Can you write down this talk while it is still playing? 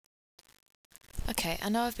Okay, I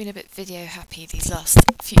know I've been a bit video happy these last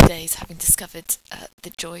few days, having discovered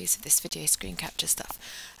the joys of this video screen capture stuff,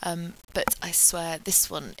 but I swear this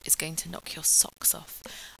one is going to knock your socks off.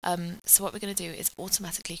 So what we're going to do is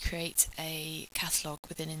automatically create a catalogue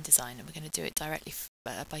within InDesign, and we're going to do it directly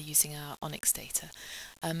by using our ONIX data.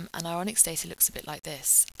 And our ONIX data looks a bit like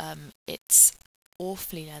this. It's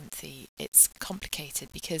awfully lengthy, it's complicated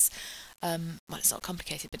because, well, it's not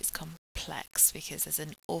complicated, but it's complex because there's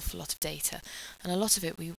an awful lot of data, and a lot of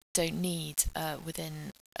it we don't need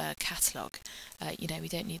within a catalogue. You know, we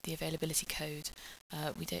don't need the availability code,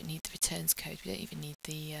 we don't need the returns code, we don't even need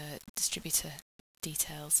the distributor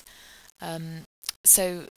details.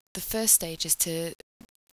 So the first stage is to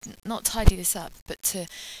not tidy this up, but to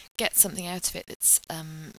get something out of it that's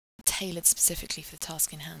tailored specifically for the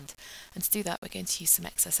task in hand. And to do that, we're going to use some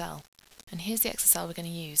XSL. And here's the XSL we're going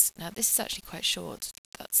to use. Now, this is actually quite short.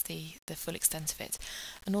 That's the full extent of it.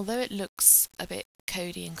 And although it looks a bit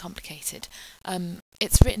codey and complicated,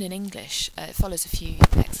 it's written in English. It follows a few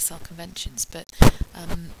XSL conventions, but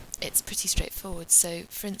it's pretty straightforward. So,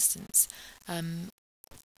 for instance,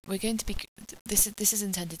 we're going to be this is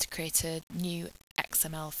intended to create a new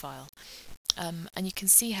XML file, and you can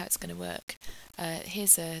see how it's going to work.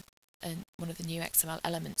 Here's one of the new XML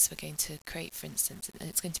elements we're going to create, for instance, and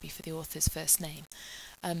it's going to be for the author's first name.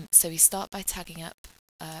 So we start by tagging up,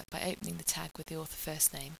 by opening the tag with the author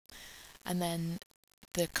first name, and then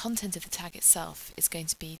the content of the tag itself is going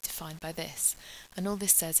to be defined by this. And all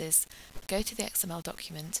this says is, go to the XML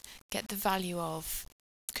document, get the value of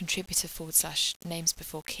contributor / names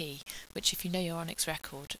before key, which, if you know your ONIX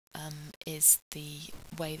record, is the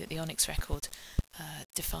way that the ONIX record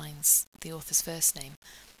defines the author's first name,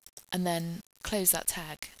 and then close that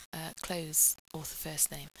tag, close author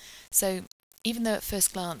first name. So even though at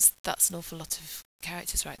first glance that's an awful lot of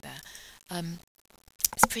characters right there,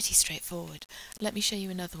 it's pretty straightforward. Let me show you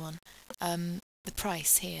another one. The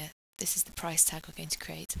price here, this is the price tag we're going to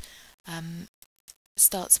create,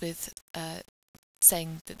 starts with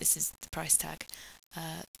saying that this is the price tag.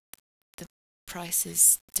 The price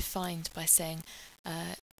is defined by saying,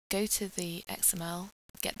 go to the XML,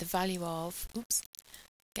 get the value of,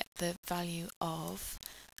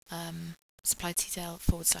 supply detail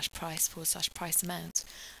 / price amount,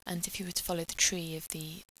 and if you were to follow the tree of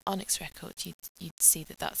the ONIX record, you'd see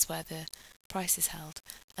that that's where the price is held,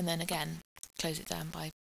 and then again close it down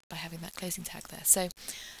by having that closing tag there. So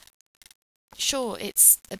sure,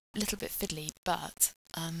 it's a little bit fiddly, but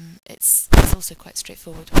it's also quite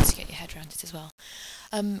straightforward once you get your head around it as well.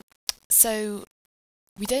 So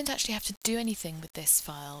we don't actually have to do anything with this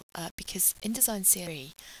file because InDesign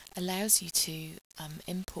CSS allows you to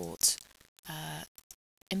import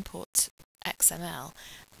XML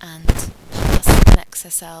and pass an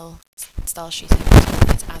XSL style sheet over top of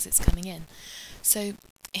it as it's coming in. So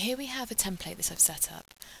here we have a template that I've set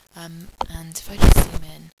up, and if I just zoom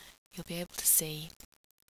in, you'll be able to see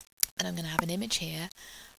that I'm going to have an image here,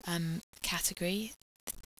 category,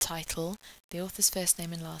 the title, the author's first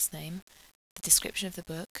name and last name, the description of the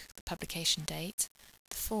book, the publication date,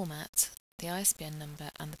 the format, the ISBN number,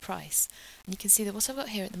 and the price. And you can see that what I've got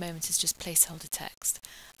here at the moment is just placeholder text,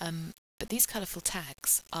 but these colourful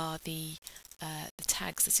tags are the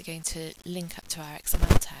tags that are going to link up to our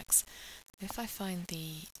XML tags. If I find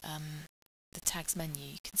the tags menu,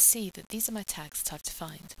 you can see that these are my tags that I've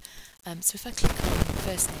defined. So if I click on the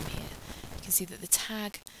first name here, you can see that the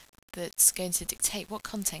tag that's going to dictate what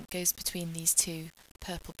content goes between these two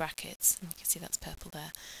purple brackets, and you can see that's purple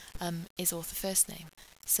there, is author first name.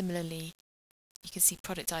 Similarly, you can see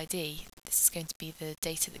product ID, this is going to be the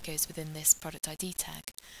data that goes within this product ID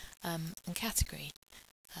tag, and category.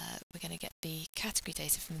 We're going to get the category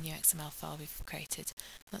data from the new XML file we've created,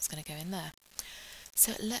 and that's going to go in there.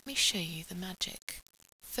 So let me show you the magic.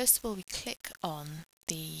 First of all, we click on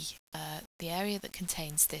the area that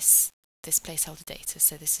contains this placeholder data.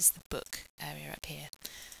 So this is the book area up here.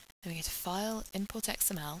 Then we go to File, Import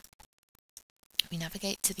XML. We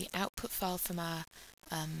navigate to the output file from our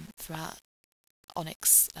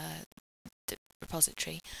ONIX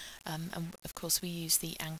repository, and of course we use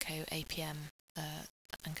the Anko APM,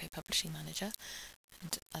 Anko Publishing Manager.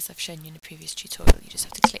 And as I've shown you in a previous tutorial, you just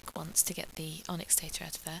have to click once to get the ONIX data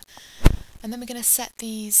out of there. And then we're going to set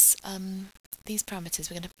these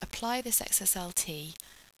parameters. We're going to apply this XSLT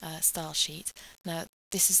style sheet. Now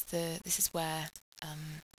this is where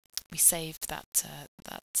we saved that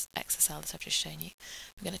XSL that I've just shown you.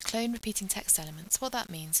 We're going to clone repeating text elements. What that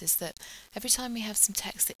means is that every time we have some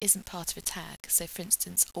text that isn't part of a tag, so for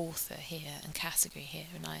instance author here and category here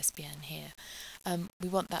and ISBN here, we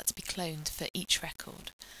want that to be cloned for each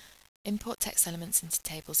record. import text elements into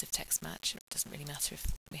tables if text match. It doesn't really matter if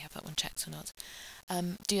we have that one checked or not.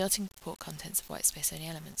 Do not import contents of whitespace only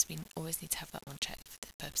elements. We always need to have that one checked for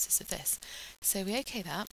the purposes of this. So we OK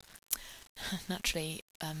that. Naturally,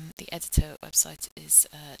 the editor website is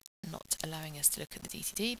not allowing us to look at the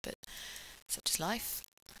DTD, but such is life.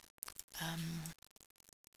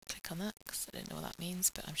 Click on that because I don't know what that means,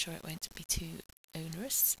 but I'm sure it won't be too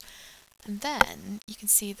onerous. And then you can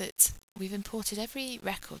see that we've imported every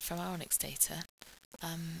record from our ONIX data,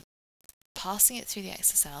 passing it through the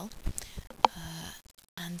XSL.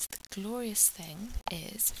 And the glorious thing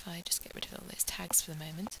is, if I just get rid of all those tags for the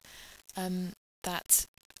moment, that,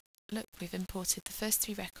 look, we've imported the first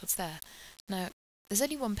 3 records there. Now, there's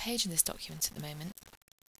only one page in this document at the moment.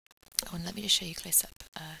 Oh, and let me just show you close up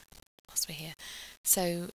whilst we're here.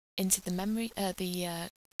 So, into the memory, the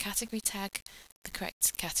category tag, the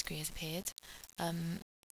correct category has appeared.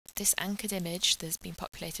 This anchored image that's been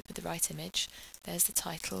populated with the right image. There's the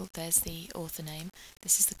title, there's the author name.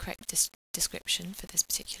 This is the correct description for this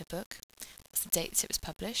particular book. That's the date that it was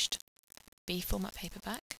published. B format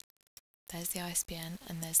paperback. There's the ISBN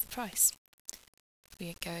and there's the price. If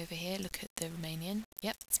we go over here, look at the Romanian.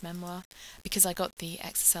 Yep, it's memoir. Because I got the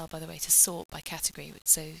XSL, by the way, to sort by category,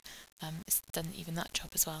 so it's done even that job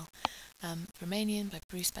as well. Romanian by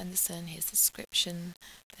Bruce Benderson. Here's the description.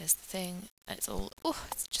 There's the thing. And it's all, oh,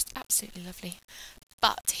 it's just absolutely lovely.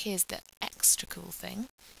 But here's the extra cool thing.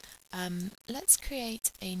 Let's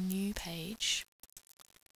create a new page.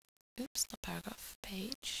 Oops, not paragraph,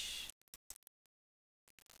 page.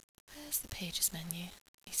 Where's the pages menu?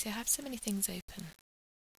 You see, I have so many things open.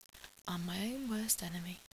 I'm my own worst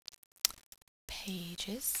enemy.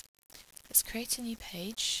 Pages. Let's create a new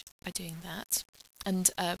page by doing that. And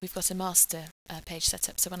we've got a master page set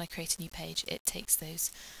up, so when I create a new page, it takes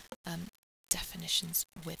those definitions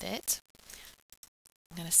with it.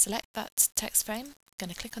 I'm going to select that text frame. I'm going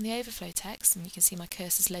to click on the overflow text, and you can see my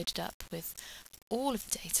cursor's loaded up with all of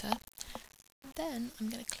the data. And then I'm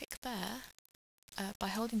going to click there by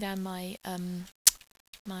holding down my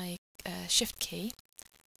my shift key,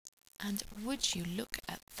 and would you look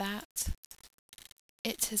at that?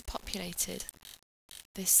 It has populated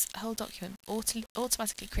this whole document,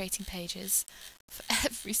 automatically creating pages for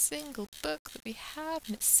every single book that we have,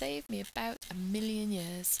 and it saved me about 1 million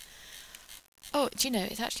years. Oh, do you know,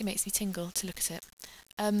 it actually makes me tingle to look at it.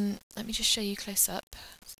 Let me just show you close up.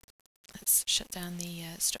 Let's shut down the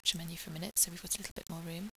structure menu for a minute so we've got a little bit more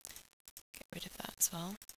room. Get rid of that as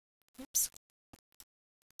well. Oops.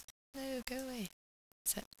 No, go away.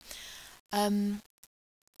 That's it.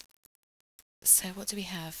 So what do we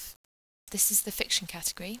have? This is the fiction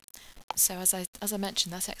category. So as I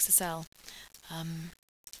mentioned, that XSL,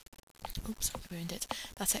 oops, I ruined it.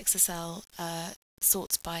 That XSL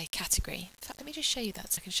sorts by category. In fact, let me just show you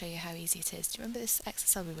that so I can show you how easy it is. Do you remember this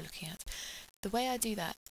XSL we were looking at? The way I do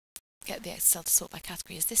that, get the XSL to sort by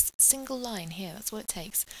category, is this single line here. That's all it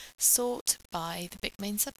takes. Sort by the big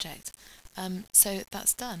main subject. So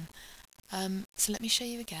that's done. So let me show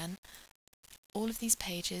you again. All of these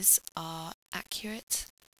pages are accurate,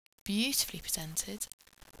 beautifully presented.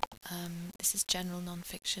 This is general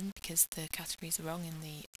non-fiction because the categories are wrong in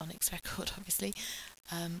the ONIX record, obviously.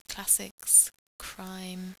 Classics,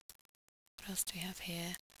 crime, what else do we have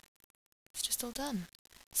here? It's just all done.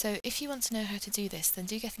 So if you want to know how to do this, then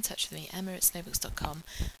do get in touch with me, emma@snowbooks.com,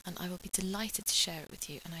 and I will be delighted to share it with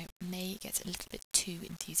you, and I may get a little bit too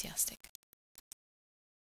enthusiastic.